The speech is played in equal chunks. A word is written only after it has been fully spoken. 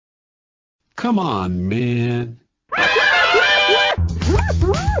Come on, man.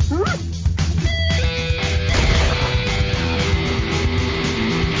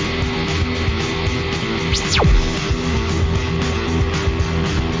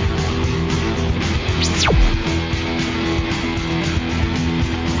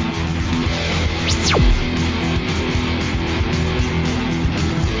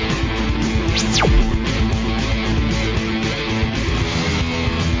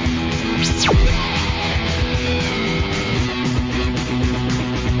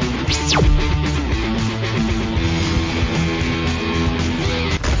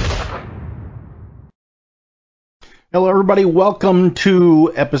 Hello, everybody. Welcome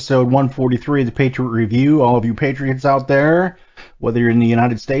to episode 143 of the Patriot Review. All of you Patriots out there, whether you're in the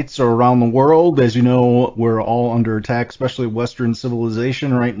United States or around the world, as you know, we're all under attack, especially Western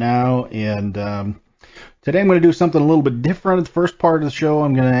civilization right now. And today I'm going to do something a little bit different. The first part of the show,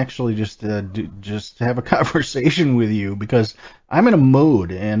 I'm going to actually just have a conversation with you because I'm in a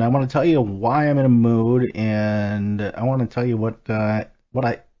mood, and I want to tell you why I'm in a mood, and I want to tell you what I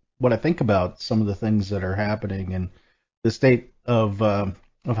think about some of the things that are happening and the state of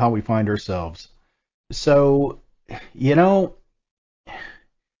how we find ourselves. So, to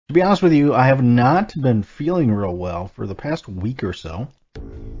be honest with you, I have not been feeling real well for the past week or so,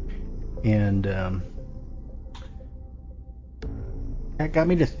 and that got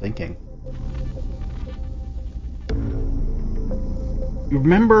me to thinking. You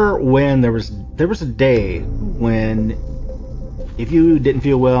remember when there was a day when if you didn't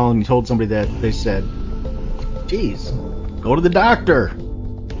feel well and you told somebody that, they said, geez, go to the doctor.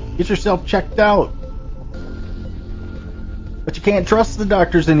 Get yourself checked out. But you can't trust the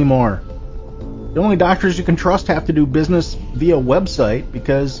doctors anymore. The only doctors you can trust have to do business via website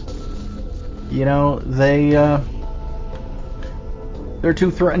because, they're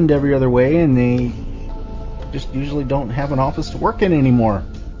too threatened every other way and they just usually don't have an office to work in anymore.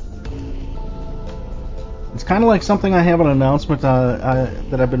 It's kind of like something I have an announcement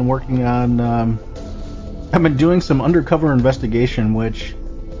that I've been working on. I've been doing some undercover investigation, which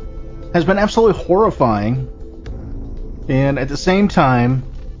has been absolutely horrifying, and at the same time,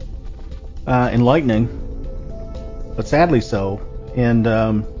 enlightening, but sadly so. And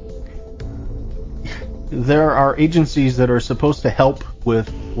there are agencies that are supposed to help with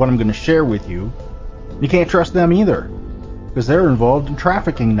what I'm going to share with you. You can't trust them either, because they're involved in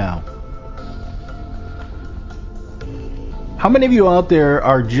trafficking now. How many of you out there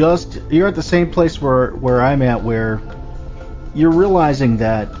you're at the same place where I'm at, where you're realizing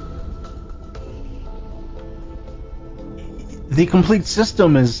that the complete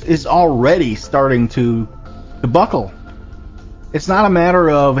system is already starting to buckle? It's not a matter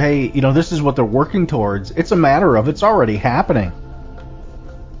of, hey, this is what they're working towards. It's a matter of it's already happening.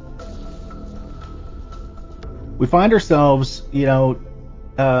 We find ourselves,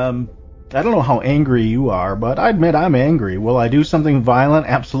 I don't know how angry you are, but I admit I'm angry. Will I do something violent?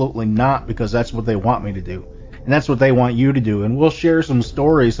 Absolutely not, because that's what they want me to do. And that's what they want you to do. And we'll share some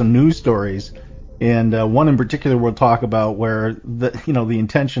stories, some news stories. And one in particular we'll talk about where the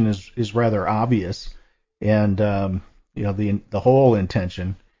intention is rather obvious. And, the whole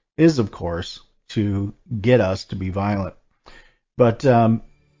intention is, of course, to get us to be violent. But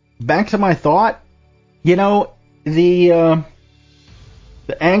back to my thought, the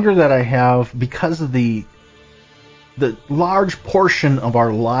anger that I have because of the large portion of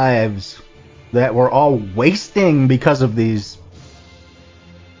our lives that we're all wasting because of these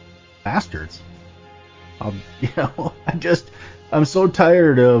bastards. I'm so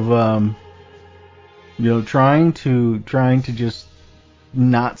tired of trying to just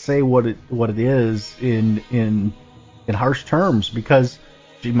not say what it is in harsh terms, because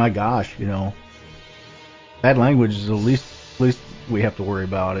my gosh, bad language is the least we have to worry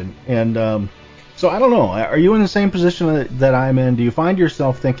about. And so I don't know, are you in the same position that I'm in? Do you find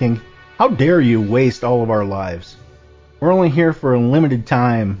yourself thinking, how dare you waste all of our lives? We're only here for a limited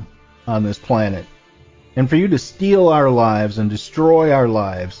time on this planet, and for you to steal our lives and destroy our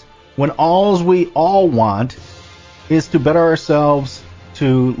lives when we all want is to better ourselves,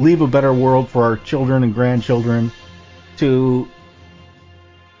 to leave a better world for our children and grandchildren, to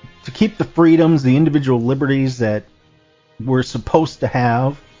keep the freedoms, the individual liberties that we're supposed to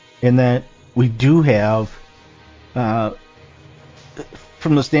have, and that we do have, from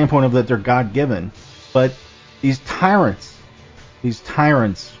the standpoint of that they're God-given. But these tyrants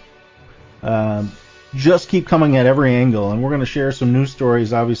just keep coming at every angle, and we're going to share some news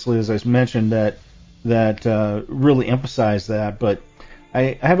stories, obviously, as I mentioned, that really emphasize that. But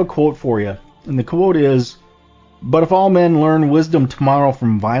I have a quote for you, and the quote is, But if all men learn wisdom tomorrow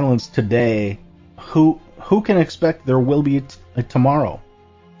from violence today, who can expect there will be a tomorrow?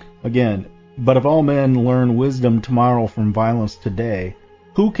 Again, but if all men learn wisdom tomorrow from violence today,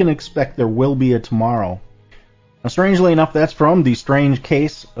 who can expect there will be a tomorrow? Now, strangely enough, that's from The Strange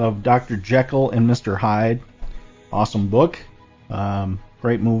Case of Dr. Jekyll and Mr. Hyde. Awesome book.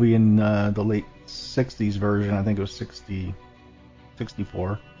 Great movie in the late 60s version. I think it was 60,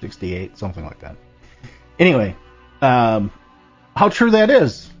 64, 68, something like that. Anyway, how true that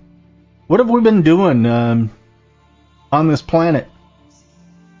is. What have we been doing on this planet?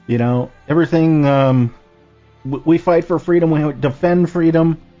 You know, everything, we fight for freedom, we defend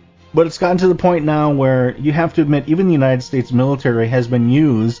freedom, but it's gotten to the point now where you have to admit even the United States military has been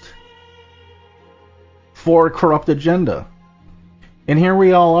used for a corrupt agenda. And here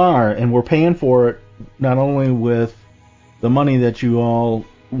we all are, and we're paying for it not only with the money that you all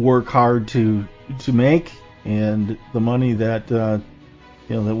work hard to make, and the money that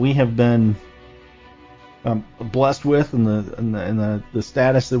that we have been blessed with, and the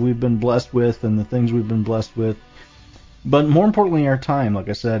status that we've been blessed with, and the things we've been blessed with, but more importantly, our time, like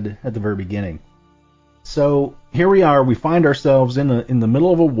I said at the very beginning. So here we are. We find ourselves in the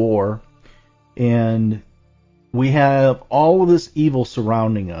middle of a war, and we have all of this evil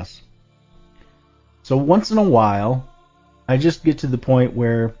surrounding us. So once in a while, I just get to the point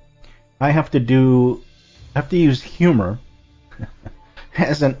where I have to use humor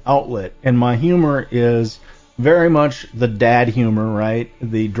as an outlet, and my humor is very much the dad humor, right?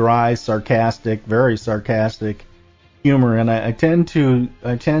 The dry, sarcastic, very sarcastic humor, and I tend to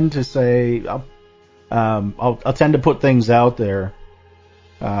say I'll tend to put things out there,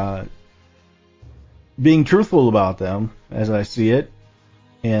 being truthful about them as I see it,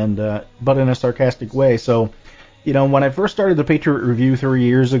 and but in a sarcastic way. So, when I first started the Patriot Review 3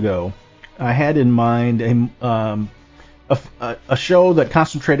 years ago, I had in mind a show that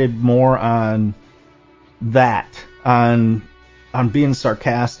concentrated more on that, on being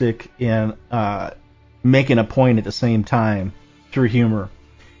sarcastic and making a point at the same time through humor.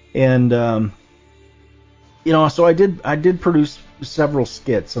 And so I did produce several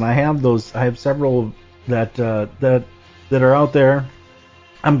skits, and I have several that are out there.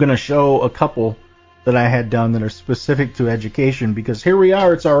 I'm going to show a couple that I had done that are specific to education, because here we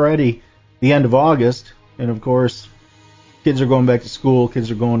are, it's already the end of August, and of course kids are going back to school,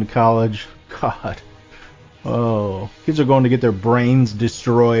 kids are going to college. God. Oh, kids are going to get their brains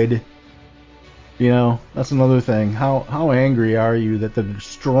destroyed. That's another thing. How angry are you that they're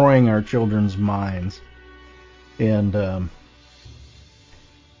destroying our children's minds? And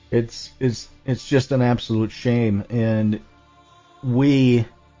it's just an absolute shame, and we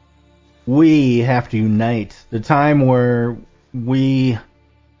have to unite. The time where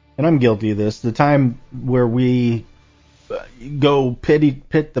and I'm guilty of this, the time where we go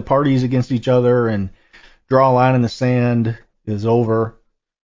pit the parties against each other and draw a line in the sand is over.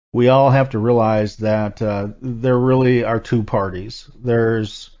 We all have to realize that there really are two parties.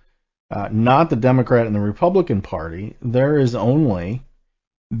 There's not the Democrat and the Republican Party. There is only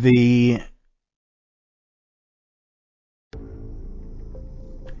the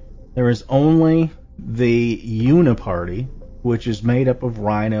Uniparty, which is made up of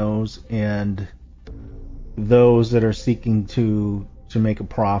rhinos and those that are seeking to make a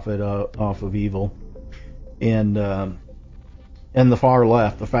profit off of evil, and the far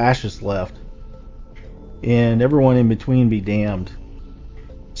left, the fascist left, and everyone in between be damned.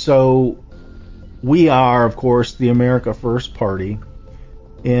 So we are, of course, the America First Party,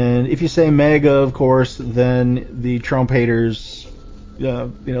 and if you say MAGA, of course, then the Trump haters,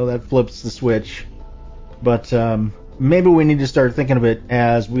 that flips the switch. But maybe we need to start thinking of it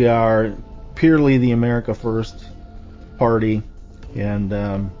as we are purely the America First Party, and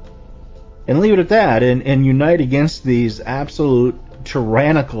leave it at that, and unite against these absolute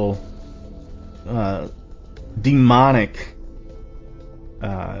tyrannical, demonic,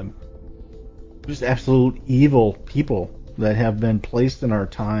 just absolute evil people that have been placed in our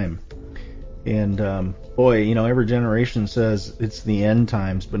time. And boy, every generation says it's the end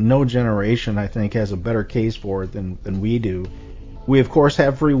times, but no generation, I think, has a better case for it than we do. We, of course,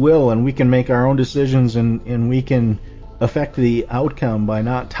 have free will, and we can make our own decisions, and we can affect the outcome by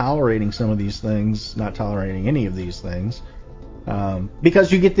not tolerating some of these things, not tolerating any of these things,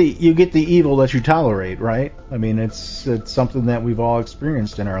 because you get the evil that you tolerate, right? I mean, it's something that we've all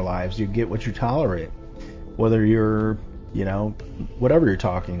experienced in our lives. You get what you tolerate, whether you're, whatever you're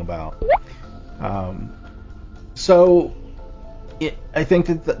talking about. So I think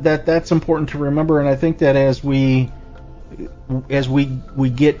that's important to remember, and I think that as we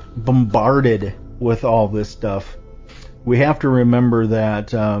get bombarded with all this stuff, we have to remember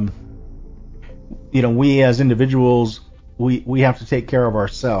that we as individuals, we have to take care of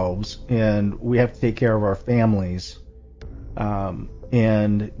ourselves, and we have to take care of our families,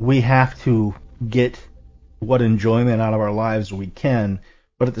 and we have to get what enjoyment out of our lives we can,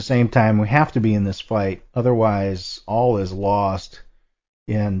 but at the same time we have to be in this fight, otherwise all is lost,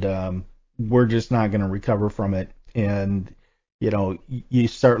 and we're just not going to recover from it. And you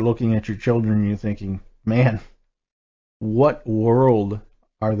start looking at your children and you're thinking, man, what world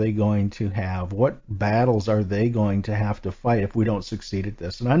are they going to have? What battles are they going to have to fight if we don't succeed at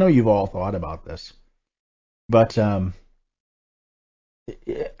this? And I know you've all thought about this, but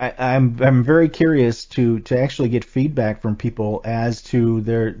I'm very curious to actually get feedback from people as to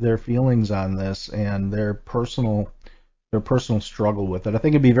their feelings on this and their personal struggle with it. I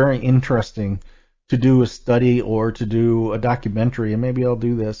think it'd be very interesting to do a study or to do a documentary, and maybe I'll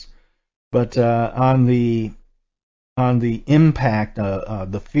do this, but on the impact,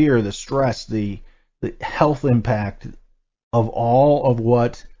 the fear, the stress, the health impact of all of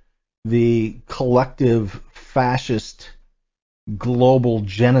what the collective fascist global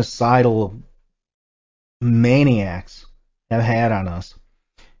genocidal maniacs have had on us.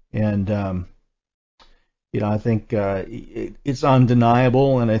 And I think it's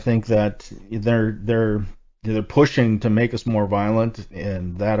undeniable, and I think that they're pushing to make us more violent,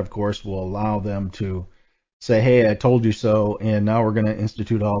 and that of course will allow them to say, hey, I told you so, and now we're going to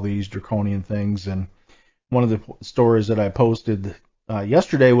institute all these draconian things. And one of the stories that I posted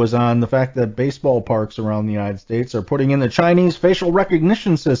yesterday was on the fact that baseball parks around the United States are putting in the Chinese facial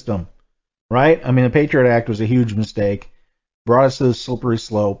recognition system, right? I mean, the Patriot Act was a huge mistake, brought us to the slippery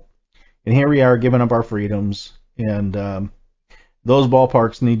slope, and here we are giving up our freedoms, and those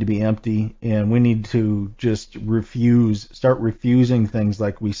ballparks need to be empty, and we need to just start refusing things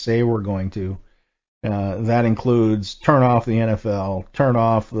like we say we're going to. That includes turn off the NFL, turn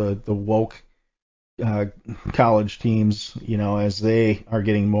off the woke college teams, as they are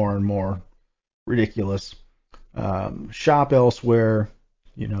getting more and more ridiculous. Shop elsewhere,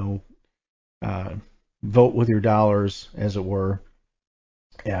 vote with your dollars, as it were,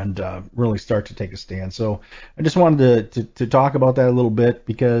 and really start to take a stand. So I just wanted to talk about that a little bit,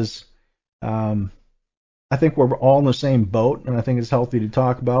 because I think we're all in the same boat, and I think it's healthy to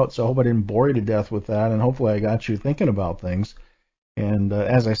talk about. So I hope I didn't bore you to death with that, and hopefully I got you thinking about things. And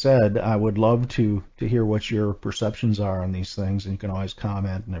as I said, I would love to hear what your perceptions are on these things, and you can always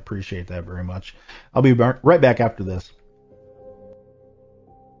comment, and I appreciate that very much. I'll be right back after this.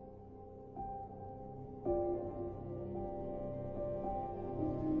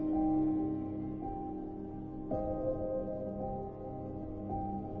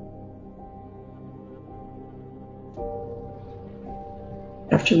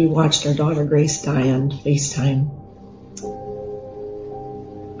 After we watched our daughter Grace die on FaceTime,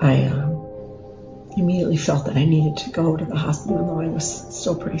 I immediately felt that I needed to go to the hospital, even though I was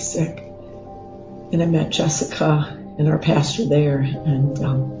still pretty sick. And I met Jessica and our pastor there, and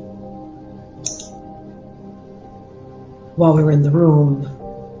while we were in the room,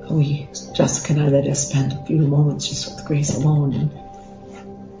 Jessica and I let us spend a few moments just with Grace alone, and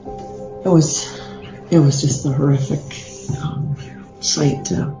it was just a horrific sight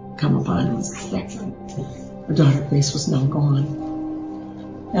to come upon us. The fact that our daughter Grace was now gone.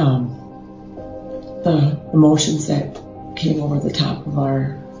 The emotions that came over the top of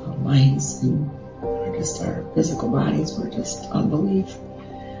our minds and just our physical bodies were just unbelief.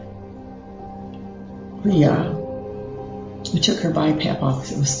 We took her BiPAP off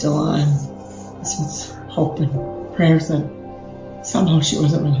because it was still on. This was hope and prayers that somehow she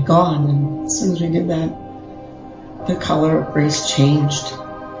wasn't really gone. And as soon as we did that, the color of Grace changed.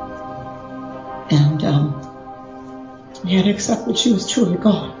 And we had to accept that she was truly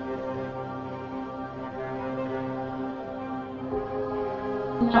gone.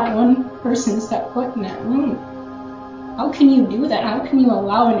 Not one person stepped foot in that room. How can you do that? How can you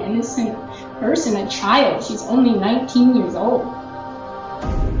allow an innocent person, a child, she's only 19 years old,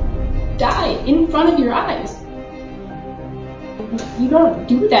 die in front of your eyes? You don't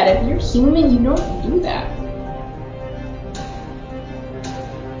do that. If you're human, you don't do that.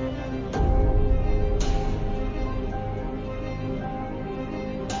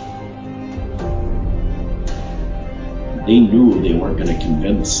 They knew they weren't going to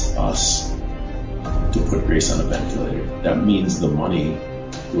convince us to put Grace on a ventilator. That means the money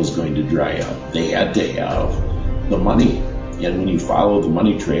was going to dry up. They had to have the money. And when you follow the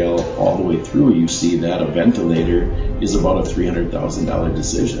money trail all the way through, you see that a ventilator is about a $300,000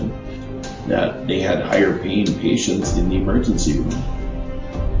 decision, that they had higher paying patients in the emergency room.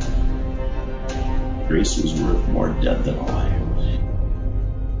 Grace was worth more dead than alive.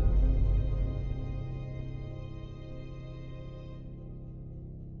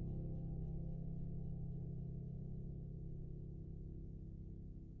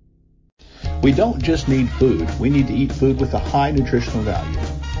 We don't just need food, we need to eat food with a high nutritional value.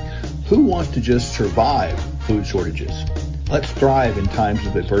 Who wants to just survive food shortages? Let's thrive in times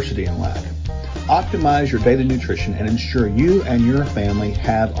of adversity and lack. Optimize your daily nutrition and ensure you and your family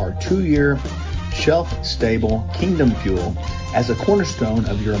have our 2-year shelf-stable Kingdom Fuel as a cornerstone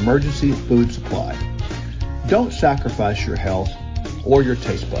of your emergency food supply. Don't sacrifice your health or your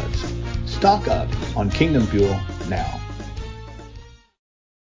taste buds. Stock up on Kingdom Fuel now.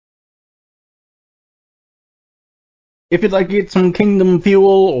 If you'd like to get some Kingdom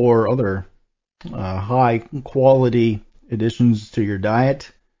Fuel or other high quality additions to your diet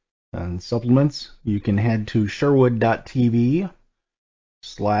and supplements, you can head to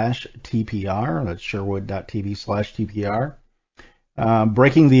sherwood.tv/TPR. That's sherwood.tv/TPR.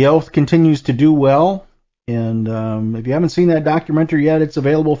 Breaking the Oath continues to do well. And if you haven't seen that documentary yet, it's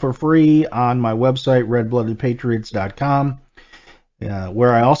available for free on my website, redbloodedpatriots.com,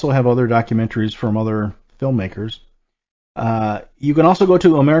 where I also have other documentaries from other filmmakers. You can also go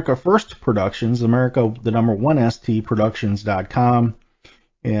to America First Productions, the number 1ST Productions.com,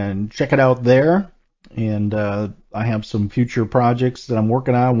 and check it out there. And I have some future projects that I'm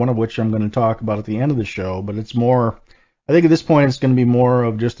working on, one of which I'm going to talk about at the end of the show. But it's more, I think at this point it's going to be more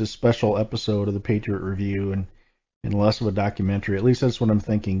of just a special episode of the Patriot Review and less of a documentary. At least that's what I'm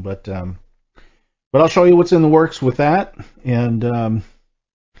thinking. But I'll show you what's in the works with that. And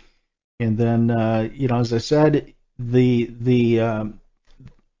then, as I said, the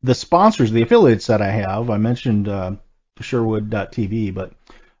sponsors, the affiliates that I have, I mentioned Sherwood.tv, but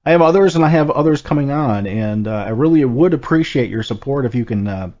I have others, and I have others coming on, and I really would appreciate your support if you can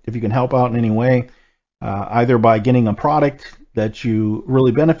help out in any way, either by getting a product that you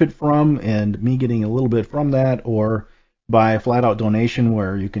really benefit from, and me getting a little bit from that, or by a flat out donation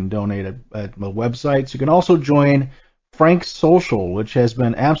where you can donate at my websites. You can also join Frank Social, which has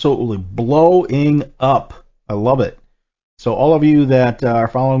been absolutely blowing up. I love it. So all of you that are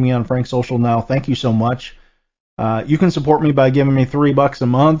following me on Frank Social now, thank you so much. You can support me by giving me $3 a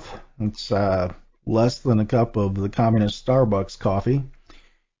month. It's less than a cup of the communist Starbucks coffee.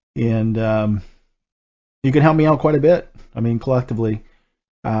 And you can help me out quite a bit. I mean, collectively.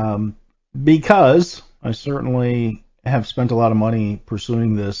 Because I certainly have spent a lot of money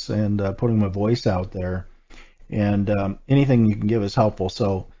pursuing this and putting my voice out there. And anything you can give is helpful.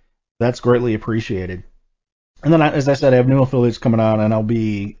 So that's greatly appreciated. And then, as I said, I have new affiliates coming on, and I'll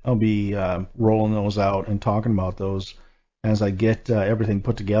be rolling those out and talking about those as I get everything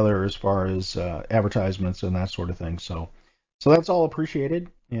put together as far as advertisements and that sort of thing. So that's all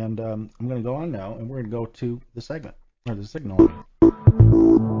appreciated, and I'm going to go on now, and we're going to go to the segment, or the signal.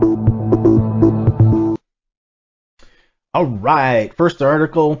 All right, first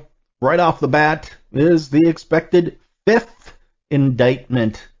article, right off the bat, is the expected 5th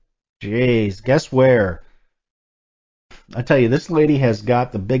indictment. Jeez, guess where? I tell you, this lady has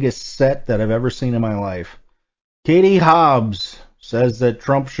got the biggest set that I've ever seen in my life. Katie Hobbs says that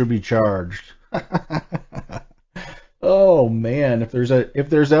Trump should be charged. Oh man, if there's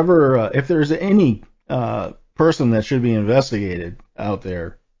any person that should be investigated out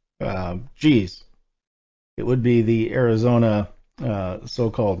there, geez, it would be the Arizona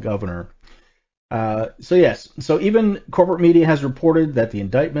so-called governor. So even corporate media has reported that the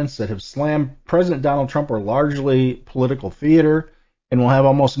indictments that have slammed President Donald Trump are largely political theater and will have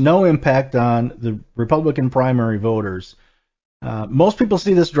almost no impact on the Republican primary voters. Most people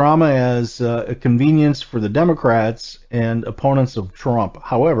see this drama as a convenience for the Democrats and opponents of Trump.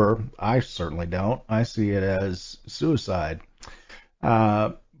 However, I certainly don't. I see it as suicide.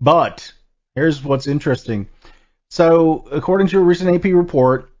 But here's what's interesting. So, according to a recent AP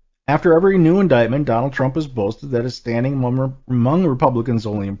report, after every new indictment, Donald Trump has boasted that his standing among Republicans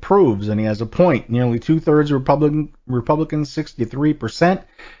only improves, and he has a point. Nearly two-thirds of Republicans, 63%,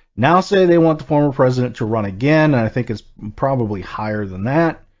 now say they want the former president to run again, and I think it's probably higher than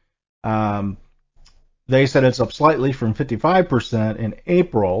that. They said it's up slightly from 55% in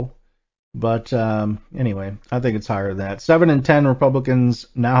April, but anyway, I think it's higher than that. 7 in 10 Republicans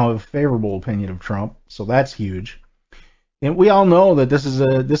now have a favorable opinion of Trump, so that's huge. And we all know that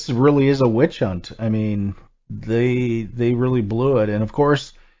this really is a witch hunt. I mean, they really blew it, and of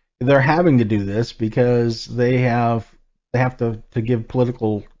course they're having to do this because they have to give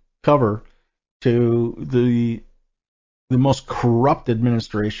political cover to the most corrupt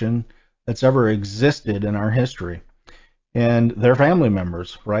administration that's ever existed in our history, and their family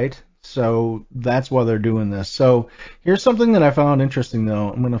members, right? So that's why they're doing this. So here's something that I found interesting, though.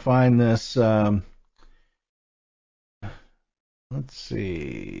 I'm going to find this. Let's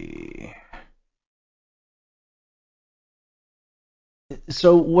see.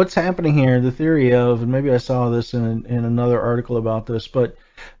 So what's happening here? The theory of, and maybe I saw this in another article about this, but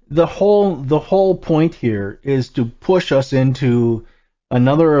the whole point here is to push us into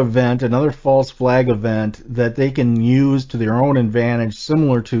another event, another false flag event that they can use to their own advantage,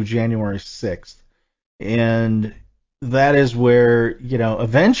 similar to January 6th. And that is where,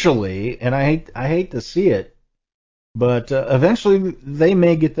 eventually, and I hate to see it, but eventually they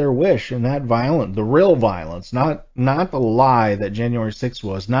may get their wish, and that the real violence, not the lie that January 6th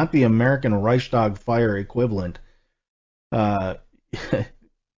was, not the American Reichstag fire equivalent. Uh,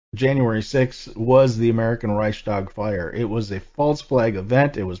 January 6th was the American Reichstag fire. It was a false flag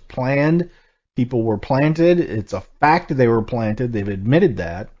event. It was planned. People were planted. It's a fact they were planted. They've admitted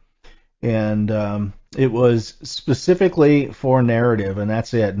that. And it was specifically for narrative, and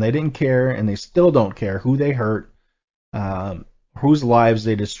that's it. And they didn't care, and they still don't care who they hurt, whose lives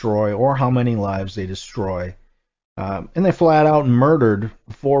they destroy, or how many lives they destroy. And they flat out murdered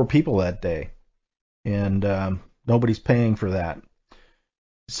 4 people that day. And nobody's paying for that.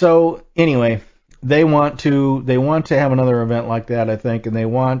 So anyway, they want to have another event like that, I think, and they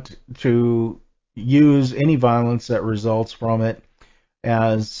want to use any violence that results from it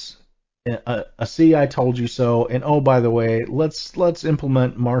as a see I told you so, and oh, by the way, let's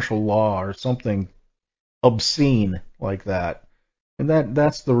implement martial law or something obscene like that. And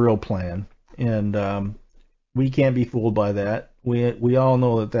that's the real plan. And we can't be fooled by that. We all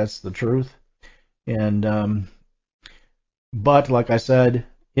know that that's the truth. And but like I said,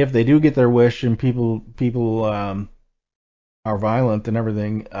 if they do get their wish and people are violent and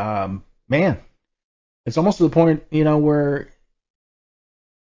everything, man, it's almost to the point, where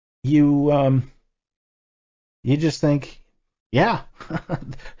you just think, yeah,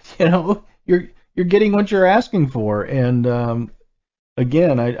 you're getting what you're asking for, and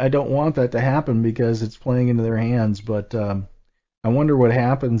again, I don't want that to happen because it's playing into their hands, but I wonder what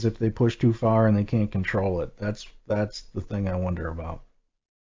happens if they push too far and they can't control it. That's the thing I wonder about.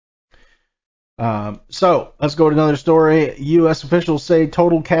 So let's go to another story. U.S. officials say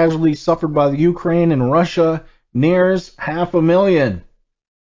total casualties suffered by the Ukraine and Russia nears 500,000.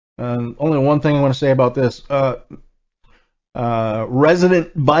 Only one thing I want to say about this.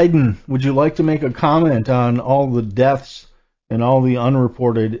 Resident Biden, would you like to make a comment on all the deaths and all the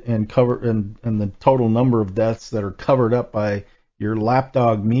unreported and the total number of deaths that are covered up by your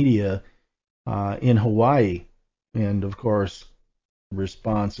lapdog media in Hawaii? And of course, the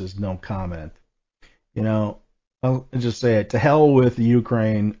response is no comment. I'll just say it. To hell with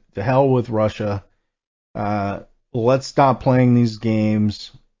Ukraine. To hell with Russia. Let's stop playing these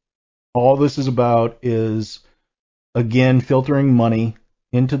games. All this is about is, again, filtering money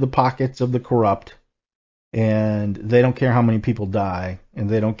into the pockets of the corrupt. And they don't care how many people die. And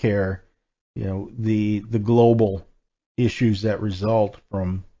they don't care, the global issues that result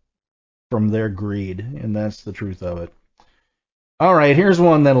from their greed. And that's the truth of it. All right, here's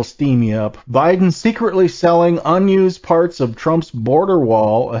one that'll steam you up. Biden secretly selling unused parts of Trump's border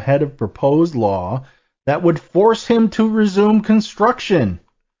wall ahead of proposed law that would force him to resume construction.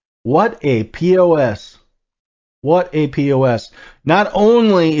 What a POS. What a POS. Not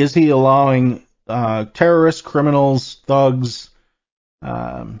only is he allowing terrorists, criminals, thugs,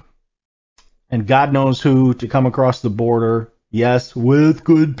 and God knows who to come across the border, yes, with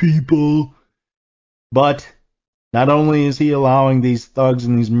good people, but not only is he allowing these thugs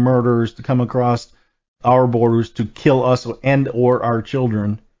and these murderers to come across our borders to kill us and or our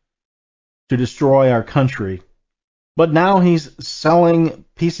children, to destroy our country, but now he's selling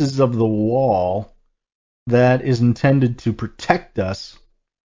pieces of the wall that is intended to protect us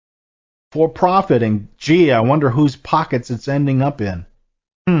for profit. And gee, I wonder whose pockets it's ending up in.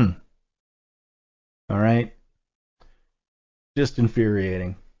 All right. Just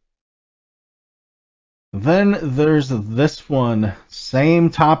infuriating. Then there's this one, same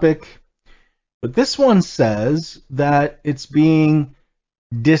topic, but this one says that it's being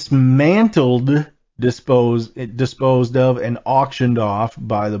dismantled, disposed of, and auctioned off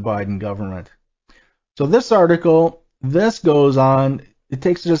by the Biden government. So this article, this goes on, it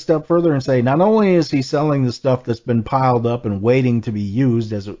takes it a step further and say, not only is he selling the stuff that's been piled up and waiting to be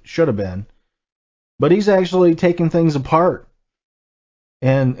used as it should have been, but he's actually taking things apart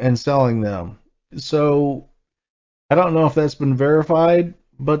and selling them. So I don't know if that's been verified,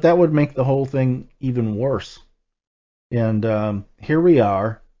 but that would make the whole thing even worse. And here we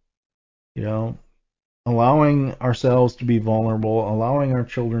are, allowing ourselves to be vulnerable, allowing our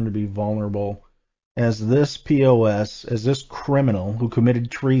children to be vulnerable as this POS, as this criminal who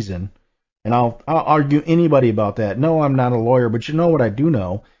committed treason. And I'll argue anybody about that. No, I'm not a lawyer, but you know what I do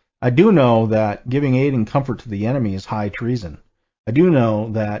know? I do know that giving aid and comfort to the enemy is high treason. I do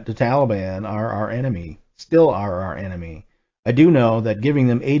know that the Taliban are our enemy, still are our enemy. I do know that giving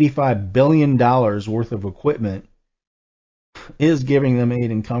them $85 billion worth of equipment is giving them aid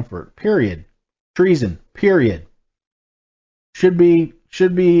and comfort. Period. Treason. Period. Should be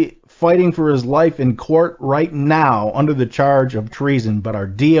fighting for his life in court right now under the charge of treason, but our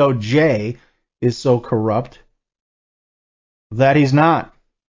DOJ is so corrupt that he's not.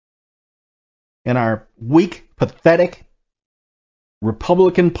 And our weak, pathetic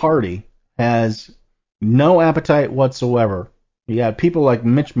Republican Party has no appetite whatsoever. You got people like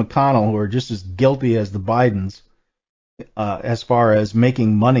Mitch McConnell who are just as guilty as the Bidens as far as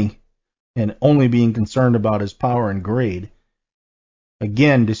making money and only being concerned about his power and greed.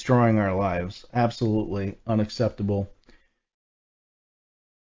 Again, destroying our lives. Absolutely unacceptable.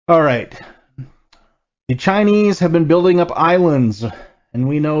 All right. The Chinese have been building up islands, and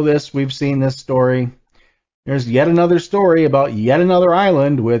we know this. We've seen this story. There's yet another story about yet another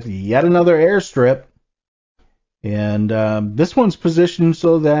island with yet another airstrip. And this one's positioned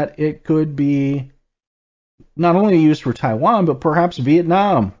so that it could be not only used for Taiwan, but perhaps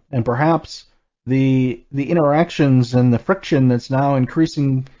Vietnam, and perhaps the interactions and the friction that's now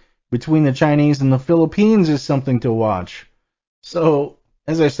increasing between the Chinese and the Philippines is something to watch. So,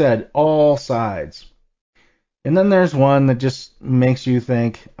 as I said, all sides. And then there's one that just makes you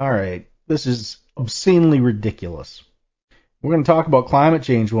think, all right, this is obscenely ridiculous. We're going to talk about climate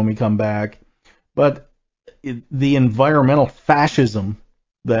change when we come back, but the environmental fascism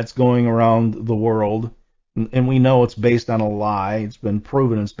that's going around the world, and we know it's based on a lie. It's been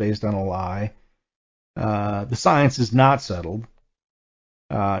proven it's based on a lie. The science is not settled,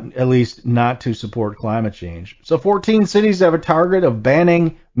 at least not to support climate change. So 14 cities have a target of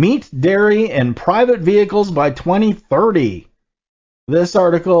banning meat, dairy, and private vehicles by 2030. This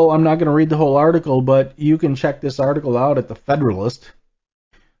article, I'm not going to read the whole article, but you can check this article out at the Federalist.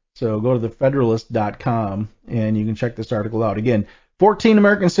 So go to thefederalist.com and you can check this article out. Again, 14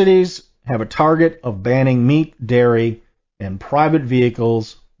 American cities have a target of banning meat, dairy, and private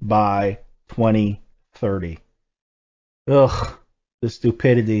vehicles by 2030. Ugh, the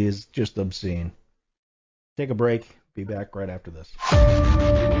stupidity is just obscene. Take a break. Be back right after this.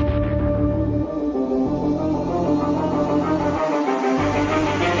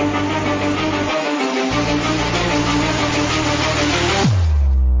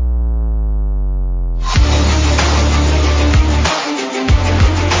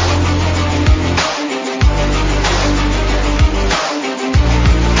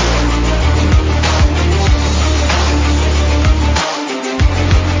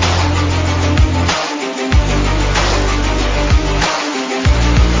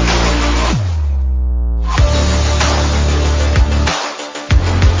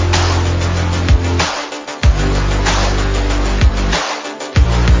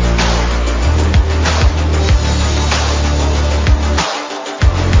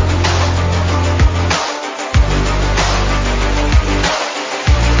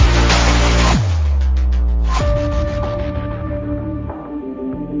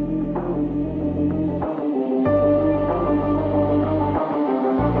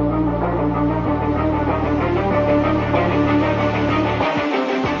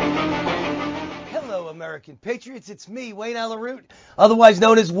 Patriots, it's me, Wayne Allyn Root, otherwise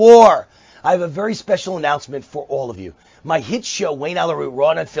known as War. I have a very special announcement for all of you. My hit show, Wayne Allyn Root,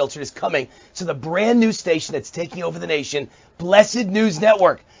 Raw and Unfiltered, is coming to the brand new station that's taking over the nation, Blessed News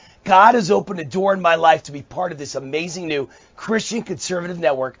Network. God has opened a door in my life to be part of this amazing new Christian conservative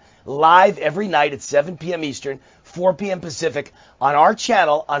network, live every night at 7 p.m. Eastern, 4 p.m. Pacific, on our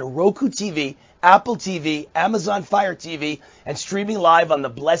channel on Roku TV, Apple TV, Amazon Fire TV, and streaming live on the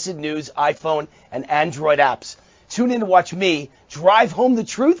Blessed News iPhone and Android apps. Tune in to watch me drive home the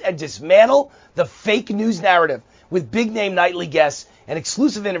truth and dismantle the fake news narrative with big-name nightly guests and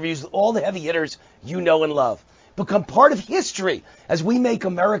exclusive interviews with all the heavy hitters you know and love. Become part of history as we make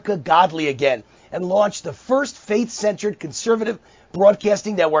America godly again and launch the first faith-centered conservative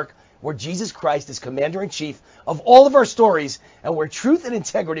broadcasting network where Jesus Christ is commander-in-chief of all of our stories and where truth and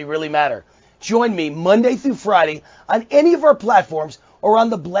integrity really matter. Join me Monday through Friday on any of our platforms or on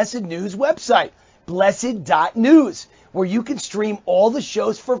the Blessed News website, blessed.news, where you can stream all the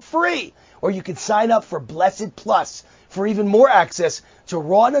shows for free, or you can sign up for Blessed Plus for even more access to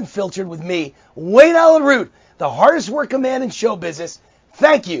Raw and Unfiltered with me, Wayne Allyn Root, the hardest working man in show business.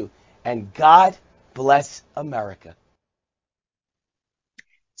 Thank you, and God Bless America.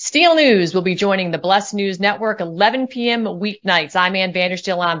 Steel News will be joining the Blessed News Network 11 p.m. weeknights. I'm Ann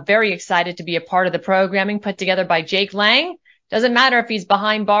Vandersteel, and I'm very excited to be a part of the programming put together by Jake Lang. Doesn't matter if he's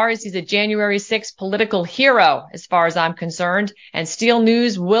behind bars, he's a January 6th political hero as far as I'm concerned. And Steel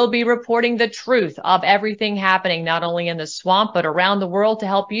News will be reporting the truth of everything happening, not only in the swamp, but around the world, to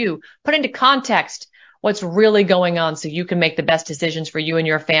help you put into context what's really going on so you can make the best decisions for you and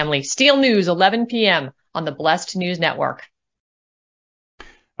your family. Steel News, 11 p.m. on the Blessed News Network.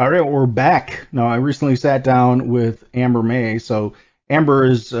 All right, we're back. Now, I recently sat down with Amber May. So Amber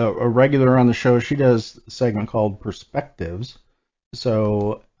is a regular on the show. She does a segment called Perspectives.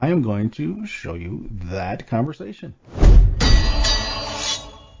 So I am going to show you that conversation.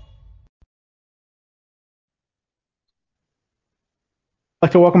 I'd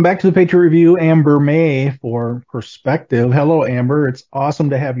like to welcome back to the Patriot Review, Amber May, for Perspective. Hello, Amber. It's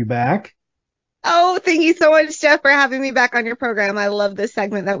awesome to have you back. Oh, thank you so much, Jeff, for having me back on your program. I love this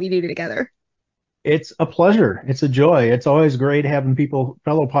segment that we do together. It's a pleasure. It's a joy. It's always great having people,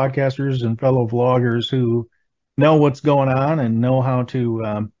 fellow podcasters and fellow vloggers who know what's going on and know how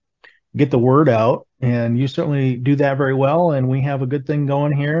to get the word out. And you certainly do that very well. And we have a good thing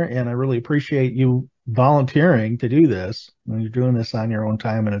going here. And I really appreciate you volunteering to do this. You're doing this on your own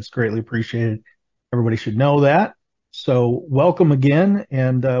time, and it's greatly appreciated. Everybody should know that. So welcome again.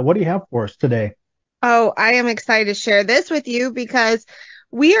 And what do you have for us today? Oh, I am excited to share this with you because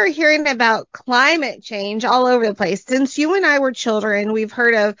we are hearing about climate change all over the place. Since you and I were children, we've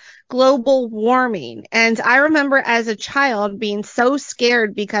heard of global warming. And I remember as a child being so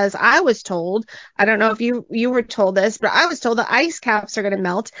scared because I was told, I don't know if you were told this, but I was told the ice caps are going to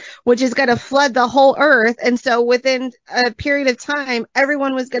melt, which is going to flood the whole earth. And so within a period of time,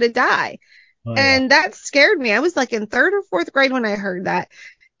 everyone was going to die. Oh, And that scared me. I was like in third or fourth grade when I heard that.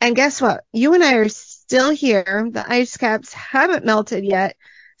 And guess what? You and I are still here. The ice caps haven't melted yet.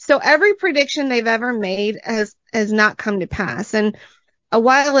 So every prediction they've ever made has not come to pass. And a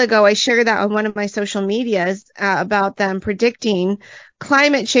while ago, I shared that on one of my social medias about them predicting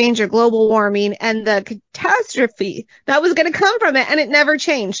climate change or global warming and the catastrophe that was going to come from it. And it never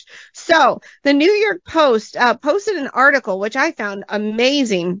changed. So the New York Post posted an article, which I found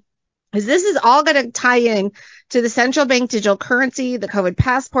amazing, because this is all going to tie in to the central bank digital currency, the COVID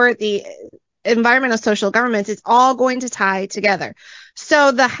passport, the environmental social governments. It's all going to tie together.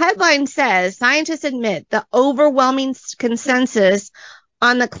 So the headline says, scientists admit the overwhelming consensus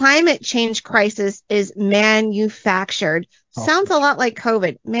on the climate change crisis is manufactured. Sounds a lot like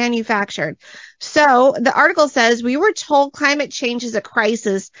COVID, manufactured. So the article says, we were told climate change is a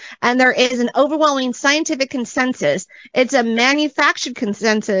crisis and there is an overwhelming scientific consensus. It's a manufactured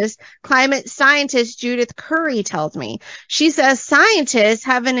consensus. Climate scientist Judith Curry tells me. She says scientists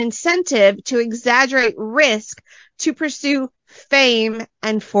have an incentive to exaggerate risk to pursue fame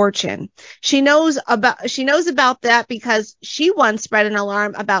and fortune. She knows about that because she once spread an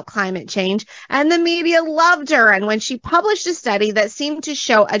alarm about climate change and the media loved her. And when she published a study that seemed to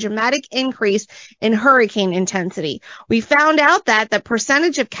show a dramatic increase in hurricane intensity, we found out that the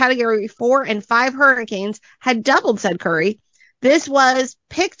percentage of category 4 and 5 hurricanes had doubled, said Curry. This was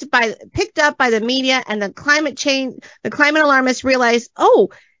picked up by the media, and the climate alarmists realized, oh,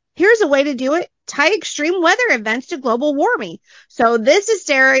 here's a way to do it. Tie extreme weather events to global warming. So this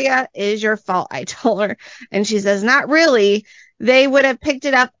hysteria is your fault, I told her. And she says, not really. They would have picked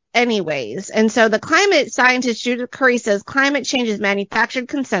it up anyways. And so the climate scientist Judith Curry says climate change is manufactured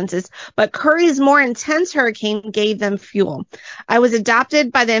consensus, but Curry's more intense hurricane gave them fuel. I was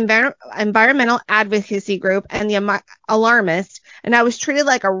adopted by the environmental advocacy group and the alarmist, and I was treated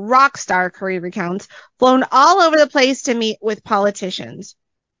like a rock star, Curry recounts, flown all over the place to meet with politicians.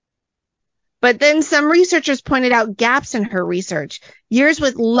 But then some researchers pointed out gaps in her research. Years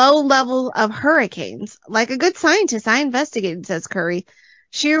with low level of hurricanes. Like a good scientist, I investigated, says Curry.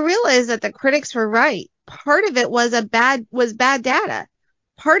 She realized that the critics were right. Part of it was bad data.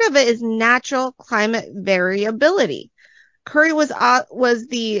 Part of it is natural climate variability. Curry was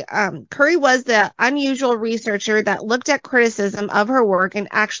the unusual researcher that looked at criticism of her work and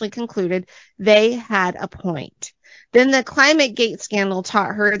actually concluded they had a point. Then the ClimateGate scandal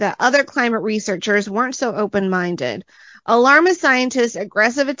taught her that other climate researchers weren't so open-minded. Alarmist scientists'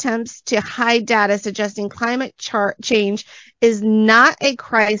 aggressive attempts to hide data suggesting climate change is not a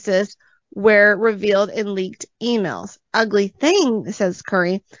crisis were revealed in leaked emails. Ugly thing, says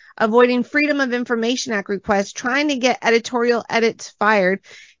Curry, avoiding Freedom of Information Act requests, trying to get editorial edits fired.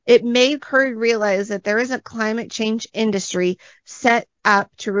 It made Curry realize that there is a climate change industry set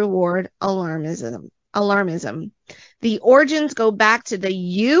up to reward alarmism. alarmism. The origins go back to the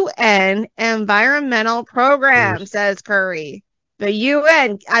UN environmental program, says Curry. The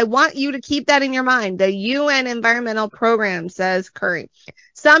UN, I want you to keep that in your mind. The UN environmental program, says Curry.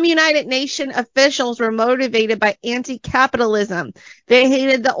 Some United Nations officials were motivated by anti-capitalism. They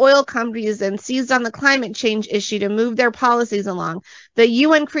hated the oil companies and seized on the climate change issue to move their policies along. The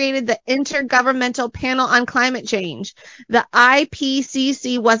UN created the Intergovernmental Panel on Climate Change. The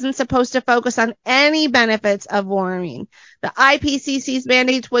IPCC wasn't supposed to focus on any benefits of warming. The IPCC's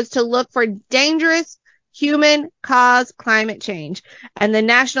mandate was to look for dangerous human-caused climate change, and the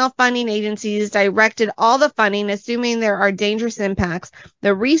national funding agencies directed all the funding, assuming there are dangerous impacts.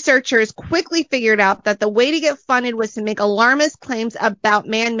 The researchers quickly figured out that the way to get funded was to make alarmist claims about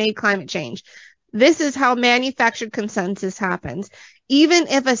man-made climate change. This is how manufactured consensus happens. Even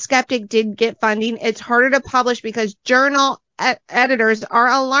if a skeptic did get funding, it's harder to publish because journal editors are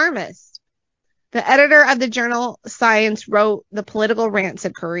alarmists. The editor of the journal Science wrote the political rant,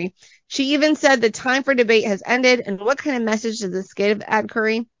 said Curry. She even said the time for debate has ended. And what kind of message does this give, add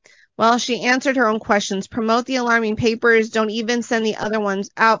Curry? Well, she answered her own questions. Promote the alarming papers. Don't even send the other ones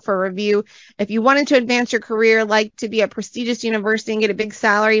out for review. If you wanted to advance your career, like to be a prestigious university and get a big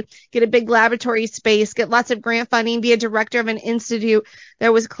salary, get a big laboratory space, get lots of grant funding, be a director of an institute,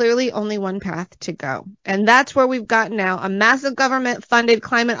 there was clearly only one path to go. And that's where we've gotten now, a massive government-funded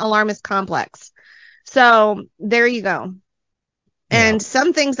climate alarmist complex. So there you go. And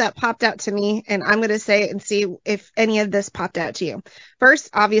some things that popped out to me, and I'm going to say and see if any of this popped out to you. First,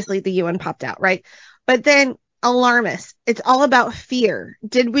 obviously, the UN popped out, right? But then alarmists. It's all about fear.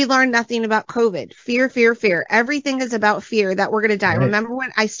 Did we learn nothing about COVID? Fear, fear, fear. Everything is about fear that we're going to die. Right. Remember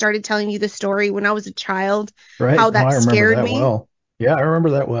when I started telling you the story when I was a child? Right. How that scared me? Well. Yeah, I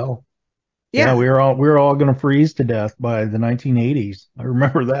remember that well. Yeah, we were all going to freeze to death by the 1980s. I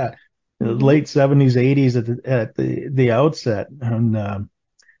remember that. The late 70s, 80s at the outset, and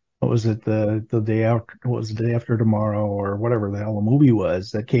what was it, the day after? What was the day after tomorrow, or whatever the hell the movie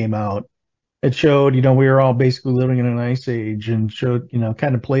was that came out? It showed, we were all basically living in an ice age, and showed,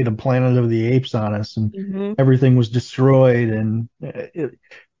 kind of played a Planet of the Apes on us, and everything was destroyed, and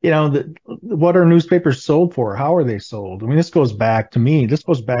what are newspapers sold for? How are they sold? I mean, this goes back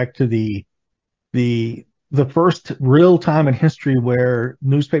to the first real time in history where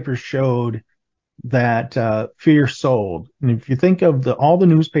newspapers showed that fear sold. And if you think of all the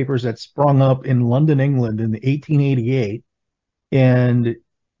newspapers that sprung up in London, England in 1888, and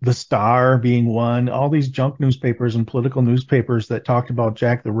the Star being one, all these junk newspapers and political newspapers that talked about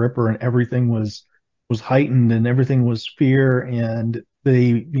Jack the Ripper, and everything was heightened and everything was fear, and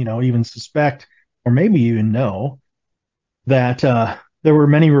they, even suspect, or maybe even know, that there were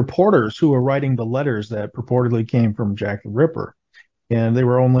many reporters who were writing the letters that purportedly came from Jack the Ripper, and they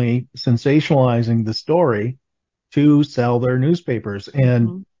were only sensationalizing the story to sell their newspapers.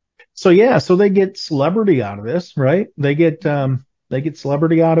 And so they get celebrity out of this, right? They get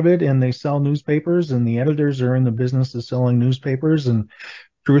celebrity out of it, and they sell newspapers, and the editors are in the business of selling newspapers, and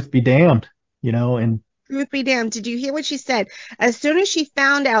truth be damned, and truth be damned. Did you hear what she said? As soon as she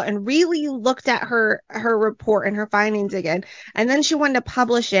found out and really looked at her report and her findings again, and then she wanted to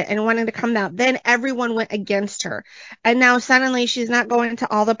publish it and wanted to come out, then everyone went against her. And now suddenly she's not going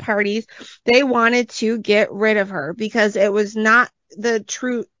to all the parties. They wanted to get rid of her because it was not the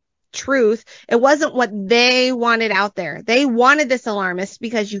truth. It wasn't what they wanted out there. They wanted this alarmist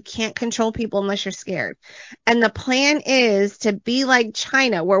because you can't control people unless you're scared. And the plan is to be like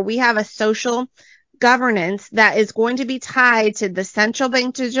China, where we have a social governance that is going to be tied to the central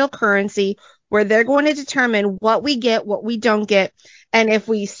bank digital currency, where they're going to determine what we get, what we don't get. And if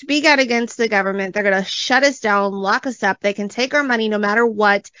we speak out against the government, they're going to shut us down, lock us up. They can take our money no matter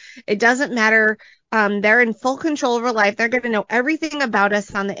what. It doesn't matter. They're in full control of our life. They're going to know everything about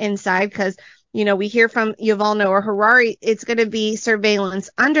us on the inside because, we hear from Yuval Noah Harari, it's going to be surveillance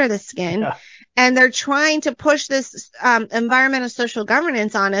under the skin. Yeah. And they're trying to push this environmental social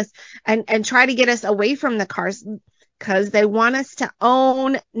governance on us and try to get us away from the cars because they want us to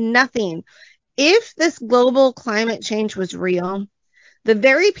own nothing. If this global climate change was real, the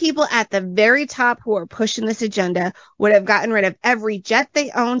very people at the very top who are pushing this agenda would have gotten rid of every jet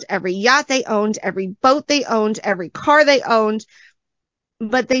they owned, every yacht they owned, every boat they owned, every car they owned.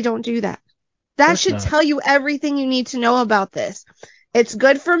 But they don't do that. That should tell you everything you need to know about this. It's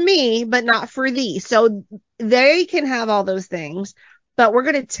good for me, but not for thee. So they can have all those things, but we're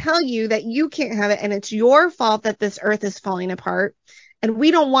going to tell you that you can't have it. And it's your fault that this earth is falling apart. And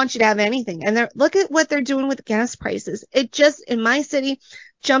we don't want you to have anything. And look at what they're doing with gas prices. It just, in my city,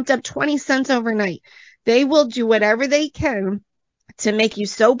 jumped up 20 cents overnight. They will do whatever they can to make you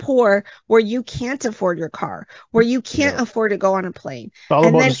so poor where you can't afford your car, where you can't Yeah. afford to go on a plane. It's all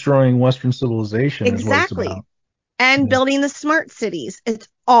And about then destroying Western civilization is what it's exactly. about. And Yeah. building the smart cities. It's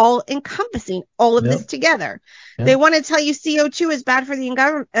all encompassing all of this Yep. together. Yep. They want to tell you CO2 is bad for the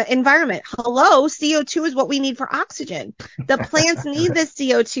environment. Hello, CO2 is what we need for oxygen. The plants need this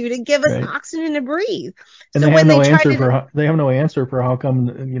CO2 to give us Right. oxygen to breathe. And So they have when no they try answer to, for they have no answer for how come,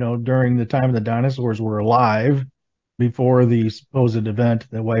 during the time the dinosaurs were alive, before the supposed event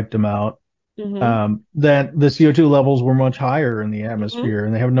that wiped them out, Mhm. that the CO2 levels were much higher in the Mhm. atmosphere,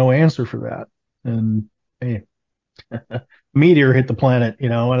 and they have no answer for that. And hey, meteor hit the planet. I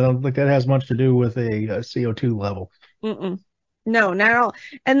don't think that has much to do with a CO2 level. Mm-mm. No, not at all.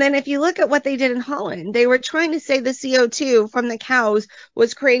 And then if you look at what they did in Holland, they were trying to say the CO2 from the cows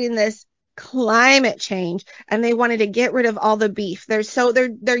was creating this climate change, and they wanted to get rid of all the beef.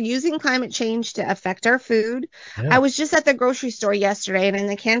 They're using climate change to affect our food. Yeah. I was just at the grocery store yesterday, and in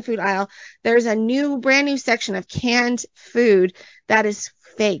the canned food aisle, there's a brand new section of canned food that is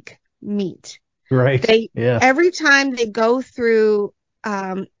fake meat. Right. Yeah. Every time they go through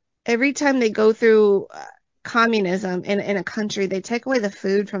um every time they go through communism in a country, they take away the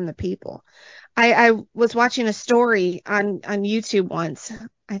food from the people. I was watching a story on YouTube once,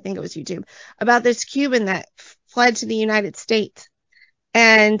 I think it was YouTube, about this Cuban that fled to the United States,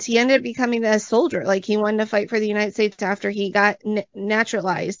 and he ended up becoming a soldier. Like, he wanted to fight for the United States after he got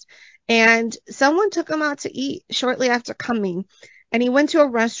naturalized, and someone took him out to eat shortly after coming, and he went to a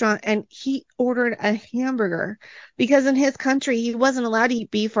restaurant and he ordered a hamburger because in his country he wasn't allowed to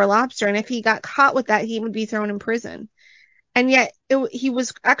eat beef or lobster, and if he got caught with that, he would be thrown in prison. And yet he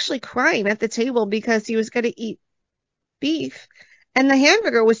was actually crying at the table because he was going to eat beef, and the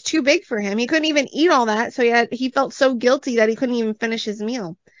hamburger was too big for him. He couldn't even eat all that, so he felt so guilty that he couldn't even finish his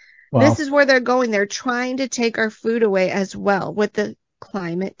meal. Wow. This is where they're going. They're trying to take our food away as well with the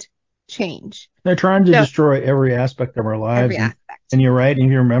climate change. They're trying to So, destroy every aspect of our lives. every aspect. And you're right.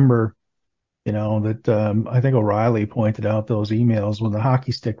 And you remember, that I think O'Reilly pointed out those emails when the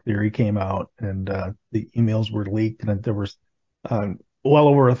hockey stick theory came out, and the emails were leaked, and there was well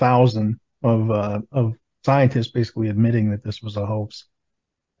over 1,000 of scientists basically admitting that this was a hoax.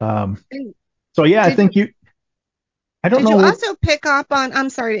 So yeah, I think I don't Did know you what. also pick up on, I'm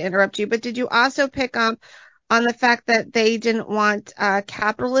sorry to interrupt you, but did you also pick up on the fact that they didn't want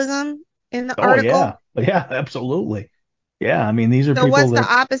capitalism in the Oh article? yeah, absolutely. Yeah, I mean, these are So people what's the that.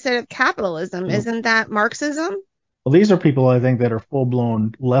 opposite of capitalism? Isn't that Marxism? Well, these are people I think that are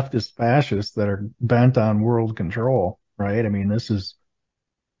full-blown leftist fascists that are bent on world control, right? I mean, this is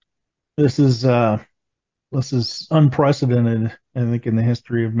this is unprecedented, I think, in the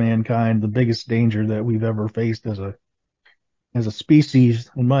history of mankind, the biggest danger that we've ever faced as a species,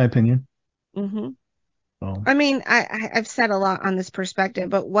 in my opinion. Mm-hmm. So, I mean, I've said a lot on this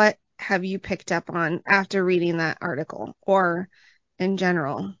perspective, but what have you picked up on after reading that article, or in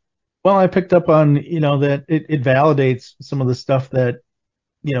general? well, I picked up on, that it validates some of the stuff that,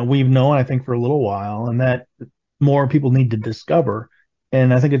 we've known, I think, for a little while, and that more people need to discover.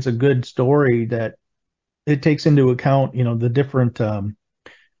 And I think it's a good story that it takes into account, the different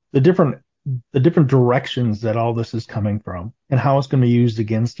the different directions that all this is coming from and how it's going to be used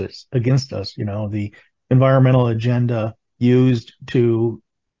against us, the environmental agenda used to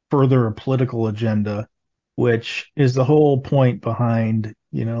further a political agenda, which is the whole point behind,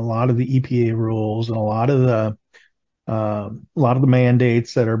 a lot of the EPA rules and a lot of the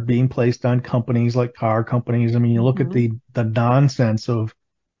mandates that are being placed on companies like car companies. I mean, you look at Mm-hmm. the nonsense of,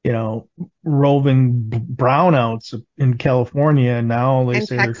 you know, roving brownouts in California, and now they And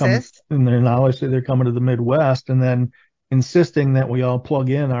say they're coming, Texas. and now they say they're coming to the Midwest, and then insisting that we all plug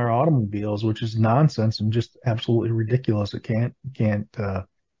in our automobiles, which is nonsense and just absolutely ridiculous. It can't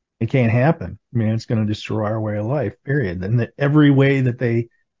happen. I mean, it's going to destroy our way of life, period. And that every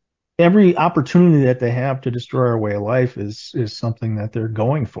opportunity that they have to destroy our way of life is something that they're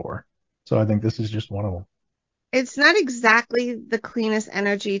going for. So I think this is just one of them. It's not exactly the cleanest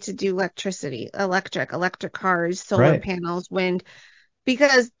energy to do electric cars, solar Right. panels, wind,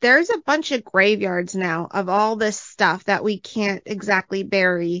 because there's a bunch of graveyards now of all this stuff that we can't exactly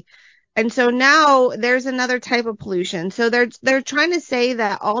bury. And so now there's another type of pollution. So they're trying to say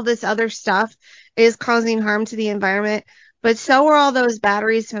that all this other stuff is causing harm to the environment, but so are all those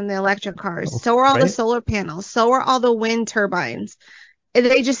batteries from the electric cars. So are all the Right. solar panels. So are all the wind turbines.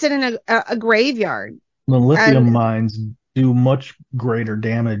 They just sit in a graveyard. The lithium And mines do much greater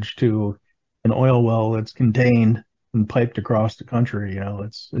damage to an oil well that's contained and piped across the country.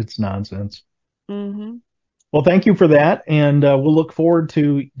 It's nonsense. hmm Well, thank you for that, and we'll look forward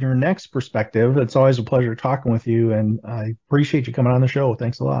to your next perspective. It's always a pleasure talking with you, and I appreciate you coming on the show.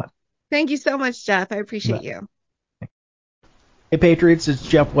 Thanks a lot. Thank you so much, Jeff. I appreciate you. Hey, Patriots, it's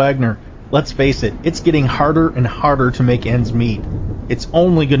Jeff Wagner. Let's face it, it's getting harder and harder to make ends meet. It's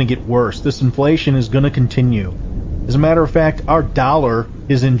only going to get worse. This inflation is going to continue. As a matter of fact, our dollar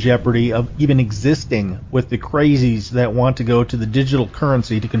is in jeopardy of even existing with the crazies that want to go to the digital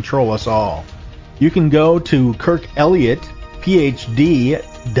currency to control us all. You can go to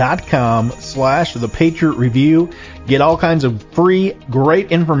kirkelliottphd.com/The Patriot Review, get all kinds of free,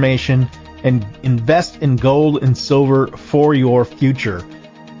 great information, and invest in gold and silver for your future.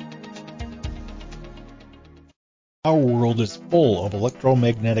 Our world is full of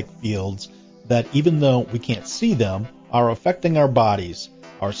electromagnetic fields that, even though we can't see them, are affecting our bodies,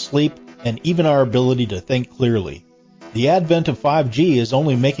 our sleep, and even our ability to think clearly. The advent of 5G is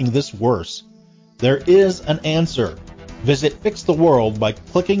only making this worse. There is an answer. Visit Fix the World by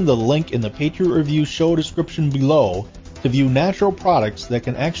clicking the link in the Patriot Review show description below to view natural products that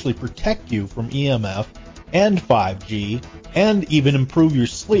can actually protect you from EMF and 5G and even improve your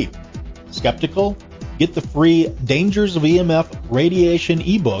sleep. Skeptical? Get the free Dangers of EMF Radiation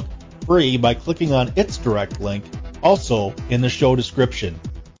ebook free by clicking on its direct link, also in the show description.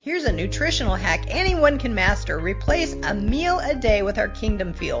 Here's a nutritional hack anyone can master. Replace a meal a day with our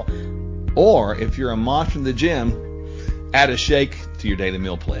Kingdom Fuel. Or if you're a monster in the gym, add a shake to your daily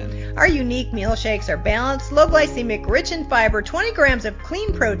meal plan. Our unique meal shakes are balanced, low glycemic, rich in fiber, 20 grams of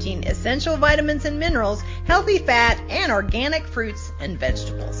clean protein, essential vitamins and minerals, healthy fat, and organic fruits and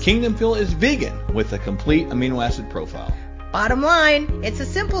vegetables. Kingdom Fuel is vegan with a complete amino acid profile. Bottom line, it's a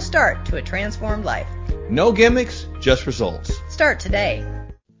simple start to a transformed life. No gimmicks, just results. Start today.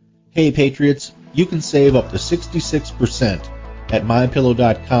 Hey Patriots, you can save up to 66% at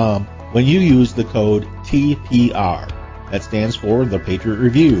MyPillow.com when you use the code TPR. That stands for The Patriot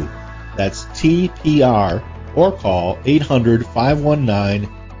Review. That's TPR, or call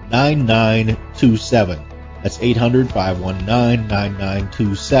 800-519-9927. That's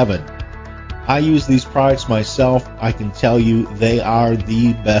 800-519-9927. I use these products myself. I can tell you they are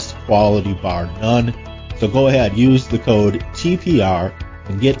the best quality bar none. So go ahead, use the code TPR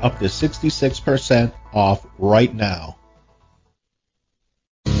and get up to 66% off right now.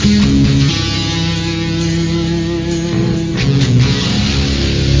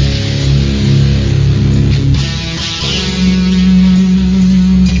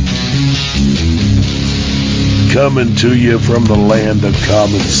 Coming to you from the land of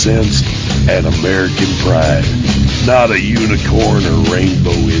common sense and American pride. Not a unicorn or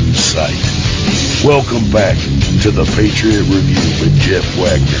rainbow in sight. Welcome back to the Patriot Review with Jeff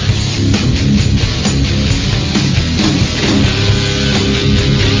Wagner.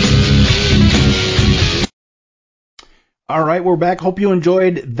 All right, we're back. Hope you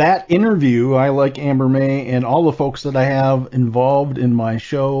enjoyed that interview. I like Amber May and all the folks that I have involved in my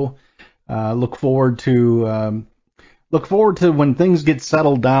show. Look forward to when things get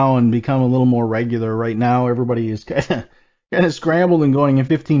settled down and become a little more regular. Right now, everybody is kind of scrambled and going in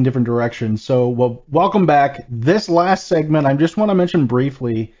 15 different directions. So, welcome back. This last segment, I just want to mention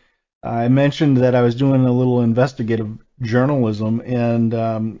briefly. I mentioned that I was doing a little investigative journalism,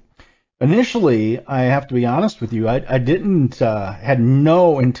 and initially, I have to be honest with you, I had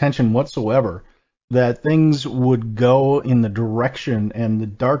no intention whatsoever that things would go in the direction and the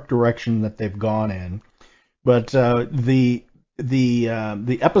dark direction that they've gone in. But the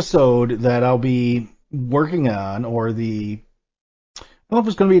episode that I'll be working on, or I don't know if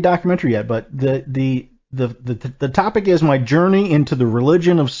it's going to be a documentary yet, but the topic is my journey into the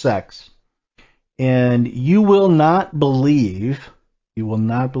religion of sex, and you will not believe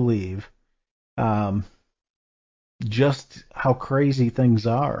just how crazy things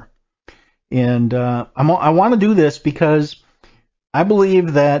are. And I want to do this because I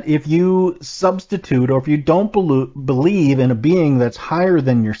believe that if you substitute, or if you don't believe in a being that's higher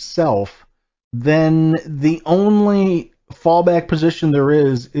than yourself, then the only fallback position there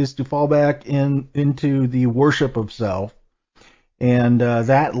is to fall back into the worship of self. And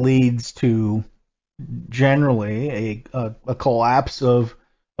that leads to generally a collapse of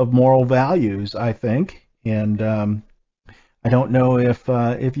moral values, I think. And I don't know if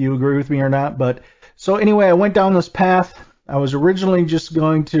you agree with me or not, but so anyway, I went down this path. I was originally just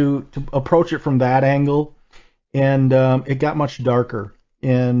going to approach it from that angle, and it got much darker.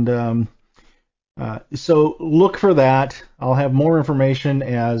 And so look for that. I'll have more information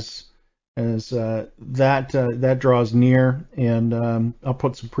as that draws near, and I'll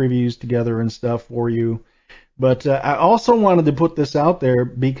put some previews together and stuff for you. But I also wanted to put this out there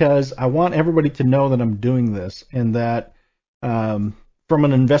because I want everybody to know that I'm doing this, and that from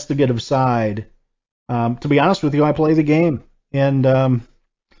an investigative side, to be honest with you, I play the game, and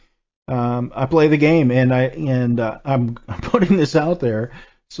I play the game, and I'm putting this out there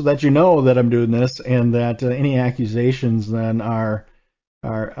so that you know that I'm doing this, and that any accusations then are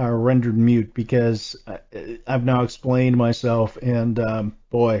rendered mute, because I've now explained myself, and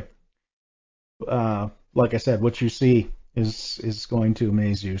boy, like I said, what you see is going to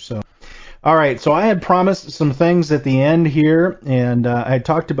amaze you. So, all right. So I had promised some things at the end here, and I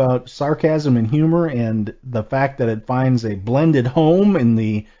talked about sarcasm and humor, and the fact that it finds a blended home in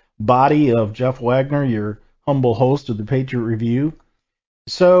the body of Jeff Wagner, your humble host of the Patriot Review.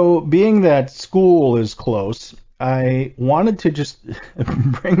 So, being that school is close, I wanted to just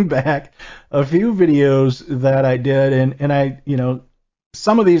bring back a few videos that I did, and I,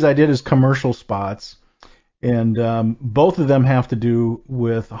 some of these I did as commercial spots, and both of them have to do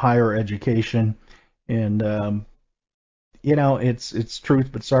with higher education, and it's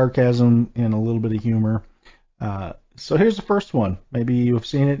truth but sarcasm and a little bit of humor. So here's the first one. Maybe you've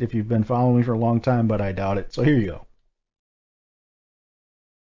seen it if you've been following me for a long time, but I doubt it. So here you go.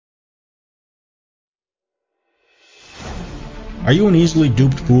 Are you an easily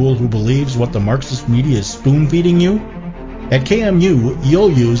duped fool who believes what the Marxist media is spoon-feeding you? At KMU,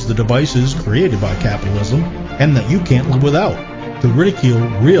 you'll use the devices created by capitalism and that you can't live without to ridicule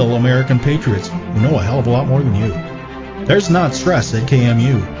real American patriots who know a hell of a lot more than you. There's not stress at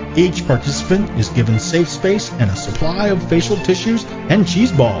KMU. Each participant is given safe space and a supply of facial tissues and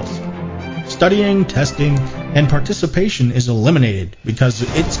cheese balls. Studying, testing, and participation is eliminated because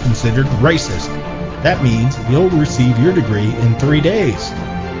it's considered racist. That means you'll receive your degree in 3 days.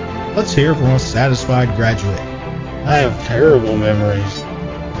 Let's hear from a satisfied graduate. I have terrible memories.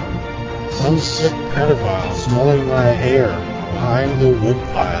 Some sick pedophile smelling my hair behind the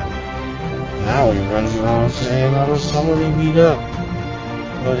woodpile. Now he runs around saying I was somebody beat up.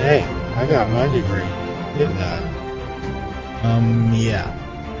 But hey, I got my degree, didn't I? Yeah.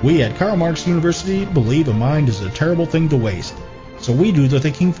 We at Karl Marx University believe a mind is a terrible thing to waste, so we do the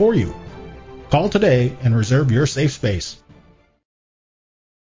thinking for you. Call today and reserve your safe space.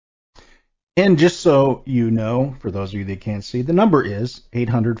 And just so you know, for those of you that can't see, the number is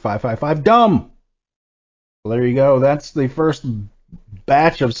 800-555-DUMB. Well, there you go. That's the first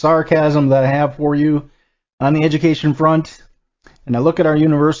batch of sarcasm that I have for you on the education front. And I look at our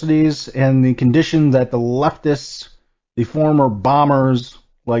universities and the condition that the leftists, the former bombers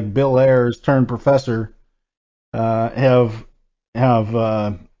like Bill Ayers turned professor, how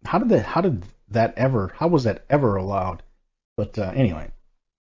was that ever allowed? But anyway.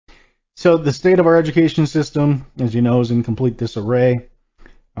 So the state of our education system, as you know, is in complete disarray.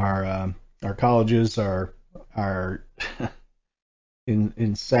 Our colleges are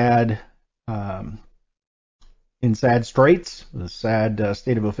in sad straits, a sad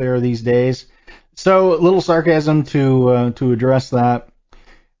state of affair these days. So a little sarcasm to address that.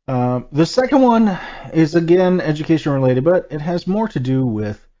 The second one is again education related, but it has more to do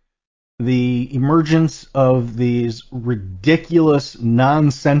with the emergence of these ridiculous,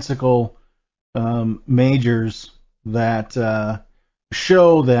 nonsensical majors that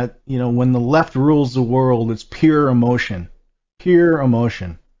show that, when the left rules the world, it's pure emotion. Pure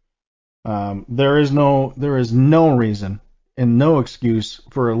emotion. There is no reason and no excuse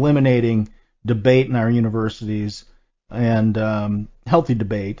for eliminating debate in our universities and healthy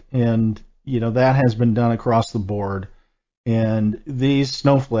debate. And, that has been done across the board. And these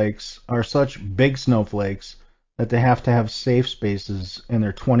snowflakes are such big snowflakes that they have to have safe spaces, and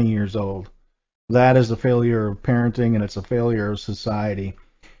they're 20 years old. That is a failure of parenting, and it's a failure of society.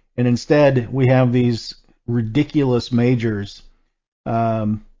 And instead, we have these ridiculous majors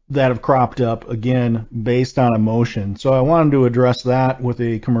that have cropped up, again, based on emotion. So I wanted to address that with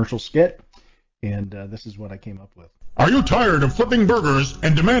a commercial skit, and this is what I came up with. Are you tired of flipping burgers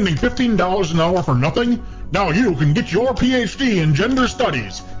and demanding $15 an hour for nothing? Now you can get your PhD in gender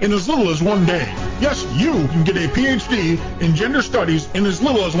studies in as little as 1 day. Yes, you can get a PhD in gender studies in as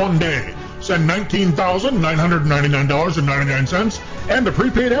little as 1 day. Send $19,999.99 and a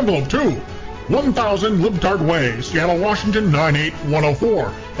prepaid envelope too. 1000 Libtard Way, Seattle, Washington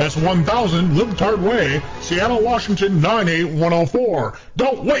 98104. That's 1000 Libtard Way, Seattle, Washington 98104.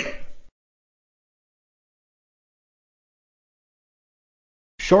 Don't wait!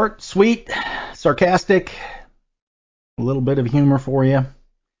 Short, sweet, sarcastic, a little bit of humor for you.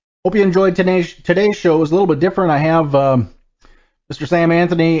 Hope you enjoyed today's show. It was a little bit different. I have Mr. Sam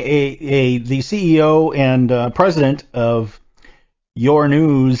Anthony, the CEO and president of Your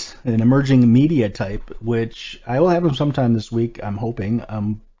News, an emerging media type, which I will have him sometime this week, I'm hoping.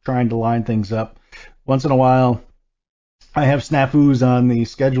 I'm trying to line things up. Once in a while, I have snafus on the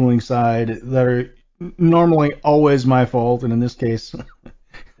scheduling side that are normally always my fault, and in this case,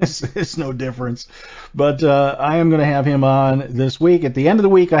 it's no difference. But I am going to have him on this week. At the end of the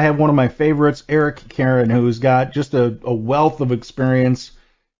week, I have one of my favorites, Eric Caron, who's got just a wealth of experience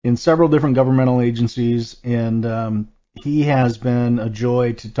in several different governmental agencies, and he has been a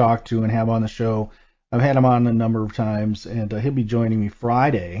joy to talk to and have on the show. I've had him on a number of times, and he'll be joining me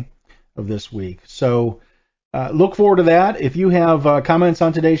Friday of this week. So look forward to that. If you have comments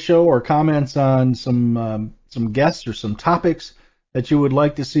on today's show or comments on some guests or some topics that you would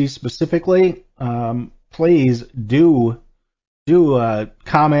like to see specifically, please do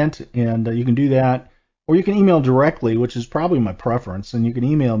comment, and you can do that, or you can email directly, which is probably my preference, and you can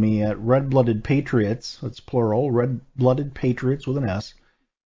email me at redbloodedpatriots, that's plural, redbloodedpatriots with an S,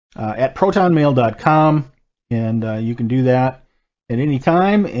 at protonmail.com, and you can do that at any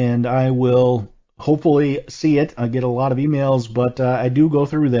time, and I will hopefully see it. I get a lot of emails, but I do go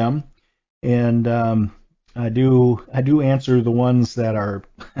through them, and I do answer the ones that are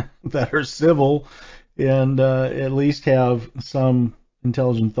that are civil and at least have some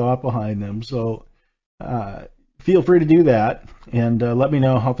intelligent thought behind them. So feel free to do that, and let me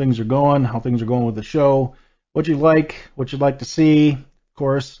know how things are going with the show, what you'd like to see. Of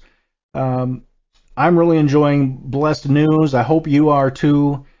course, I'm really enjoying Blessed News. I hope you are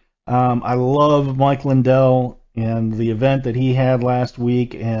too. I love Mike Lindell and the event that he had last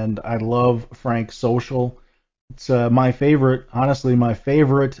week, and I love Frank Social. It's my favorite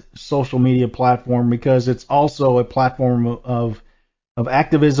social media platform, because it's also a platform of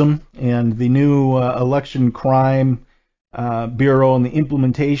activism, and the new election crime bureau and the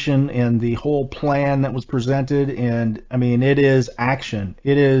implementation and the whole plan that was presented. And I mean, it is action.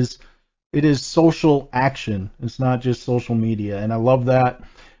 It is social action. It's not just social media, and I love that.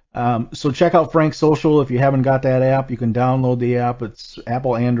 So check out Frank Social. If you haven't got that app, you can download the app. It's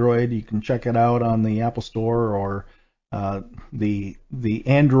Apple, Android. You can check it out on the Apple Store or the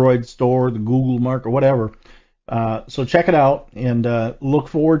Android Store, the Google Market, or whatever. So check it out, and look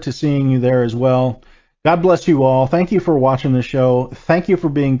forward to seeing you there as well. God bless you all. Thank you for watching the show. Thank you for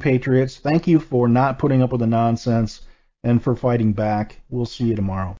being patriots. Thank you for not putting up with the nonsense and for fighting back. We'll see you tomorrow.